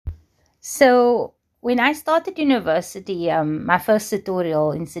So when I started university, my first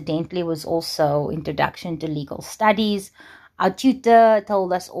tutorial, incidentally, was also Introduction to Legal Studies. Our tutor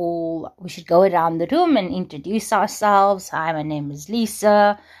told us all we should go around the room and introduce ourselves. Hi, my name is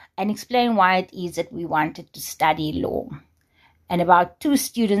Lisa, and explain why it is that we wanted to study law. And about 2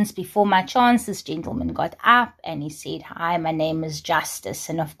 students before my chance, this gentleman got up and he said, "Hi, my name is Justice."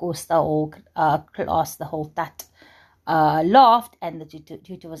 And of course, the whole class, the whole tat, laughed, and the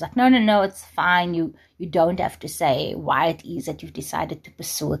tutor was like, no, it's fine. You don't have to say why it is that you've decided to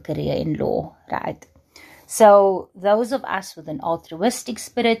pursue a career in law, right? So those of us with an altruistic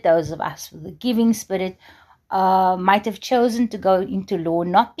spirit, those of us with a giving spirit, might have chosen to go into law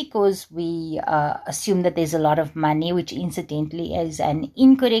not because we assume that there's a lot of money, which incidentally is an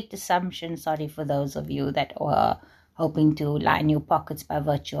incorrect assumption. Sorry for those of you that are hoping to line your pockets by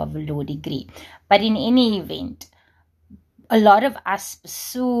virtue of a law degree. But in any event, a lot of us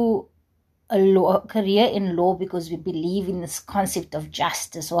pursue a career in law because we believe in this concept of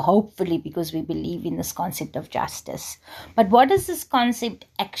justice, or hopefully because we believe in this concept of justice. But what does this concept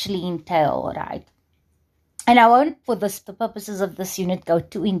actually entail, right? And I won't, for the purposes of this unit, go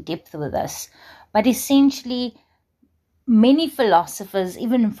too in depth with this. But essentially, many philosophers,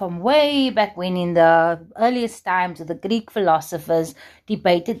 even from way back when in the earliest times of the Greek philosophers,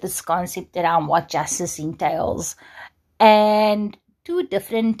 debated this concept around what justice entails. And 2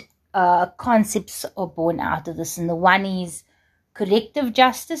 different concepts are born out of this. And the one is corrective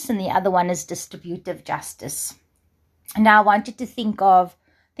justice and the other one is distributive justice. Now I want you to think of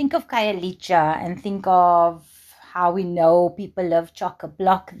Khayelitsha and think of how we know people live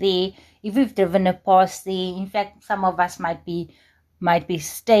chock-a-block there. If we've driven past there, in fact, some of us might be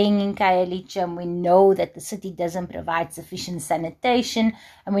staying in Khayelitsha, and we know that the city doesn't provide sufficient sanitation,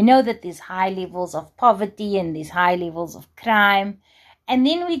 and we know that there's high levels of poverty and there's high levels of crime. And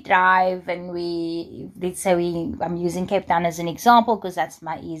then we drive and I'm using Cape Town as an example because that's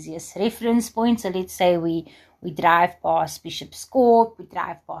my easiest reference point. So let's say we drive past Bishop's Court, we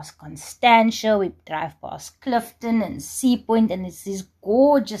drive past Constantia, we drive past Clifton and Sea Point, and it's these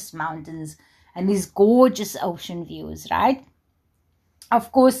gorgeous mountains and these gorgeous ocean views, right?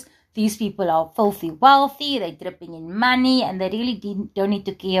 Of course, these people are filthy wealthy, they're dripping in money, and they really don't need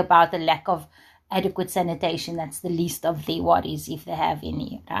to care about the lack of adequate sanitation. That's the least of their worries, if they have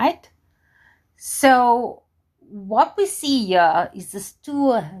any, right? So what we see here is these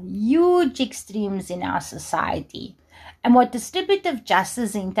 2 huge extremes in our society. And what distributive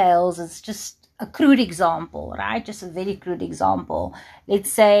justice entails is just a crude example, right? Just a very crude example.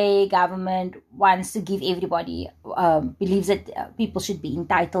 Let's say government wants to give everybody, believes that people should be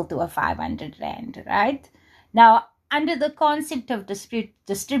entitled to a 500 Rand, right? Now, under the concept of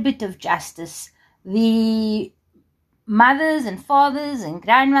distributive justice, the mothers and fathers and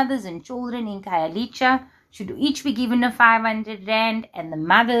grandmothers and children in Khayelitsha should each be given a 500 Rand, and the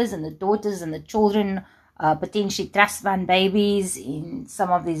mothers and the daughters and the children, potentially trust fund babies in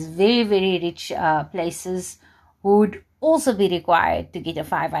some of these very, very rich places, would also be required to get a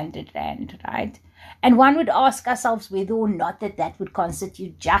 500 Rand, right? And one would ask ourselves whether or not that would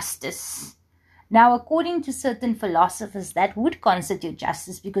constitute justice. Now, according to certain philosophers, that would constitute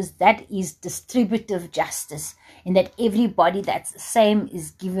justice because that is distributive justice, in that everybody that's the same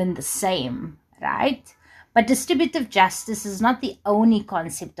is given the same, right? But distributive justice is not the only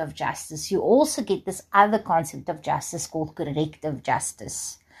concept of justice. You also get this other concept of justice called corrective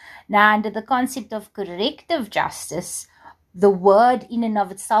justice. Now, under the concept of corrective justice, the word in and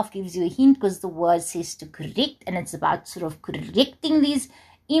of itself gives you a hint because the word says to correct, and it's about sort of correcting these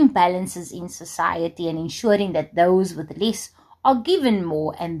imbalances in society and ensuring that those with less are given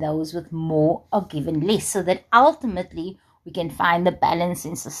more and those with more are given less, so that ultimately we can find the balance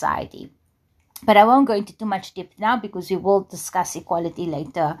in society. But I won't go into too much depth now because we will discuss equality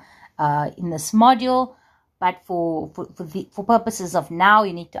later in this module. But for purposes of now,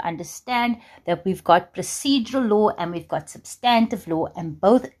 you need to understand that we've got procedural law and we've got substantive law, and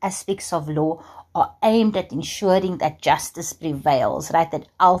both aspects of law are aimed at ensuring that justice prevails, right? That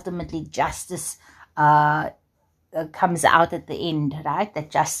ultimately justice comes out at the end, right?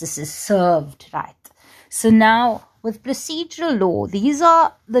 That justice is served, right? So now with procedural law, these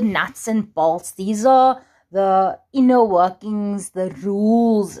are the nuts and bolts. These are the inner workings, the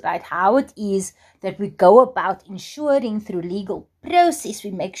rules, right? How it is that we go about ensuring through legal process,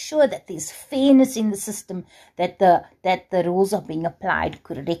 we make sure that there's fairness in the system, that the rules are being applied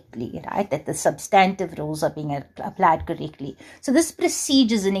correctly, right? That the substantive rules are being applied correctly. So this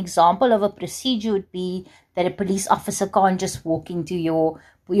procedure is an example of a procedure would be that a police officer can't just walk into your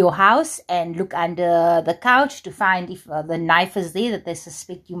your house and look under the couch to find if the knife is there that they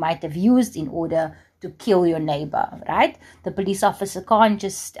suspect you might have used in order to kill your neighbor, right? The police officer can't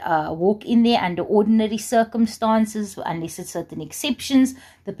just walk in there under ordinary circumstances unless it's certain exceptions.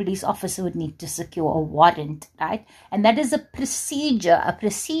 The police officer would need to secure a warrant, right? And that is a procedure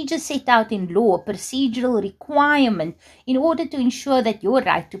set out in law, a procedural requirement in order to ensure that your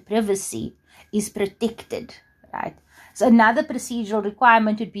right to privacy is protected, right? So another procedural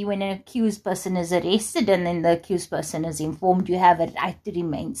requirement would be when an accused person is arrested and then the accused person is informed, you have a right to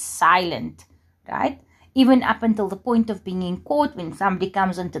remain silent, right? Even up until the point of being in court, when somebody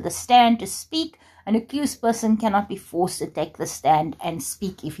comes onto the stand to speak, an accused person cannot be forced to take the stand and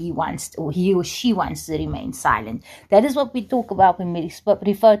speak if he wants or he or she wants to remain silent. That is what we talk about when we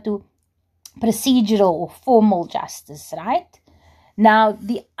refer to procedural or formal justice, right? Now,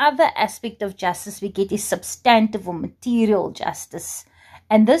 the other aspect of justice we get is substantive or material justice.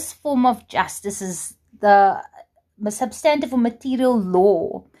 And this form of justice is the substantive or material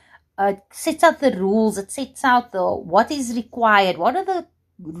law. It sets out the rules. It sets out what is required. What are the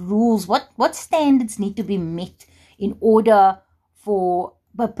rules? What standards need to be met in order for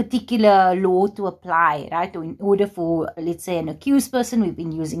a particular law to apply, right? Or in order for, let's say, an accused person, we've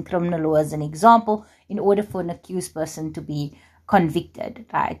been using criminal law as an example, in order for an accused person to be convicted,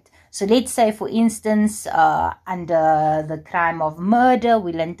 right? So let's say, for instance, under the crime of murder,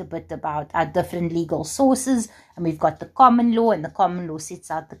 we learned a bit about our different legal sources, and we've got the common law, and the common law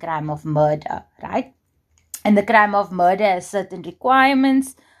sets out the crime of murder, right? And the crime of murder has certain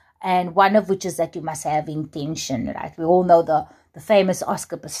requirements, and one of which is that you must have intention, right? We all know the famous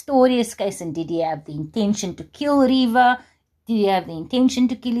Oscar Pistorius case, and did he have the intention to kill Riva? Did he have the intention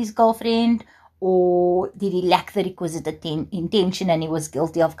to kill his girlfriend? Or did he lack the requisite intention and he was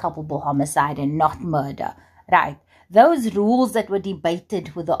guilty of culpable homicide and not murder, right? Those rules that were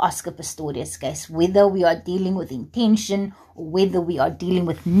debated with the Oscar Pistorius case, whether we are dealing with intention or whether we are dealing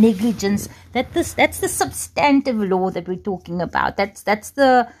with negligence, that's the substantive law that we're talking about. That's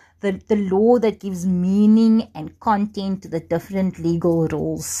the law that gives meaning and content to the different legal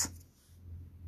rules.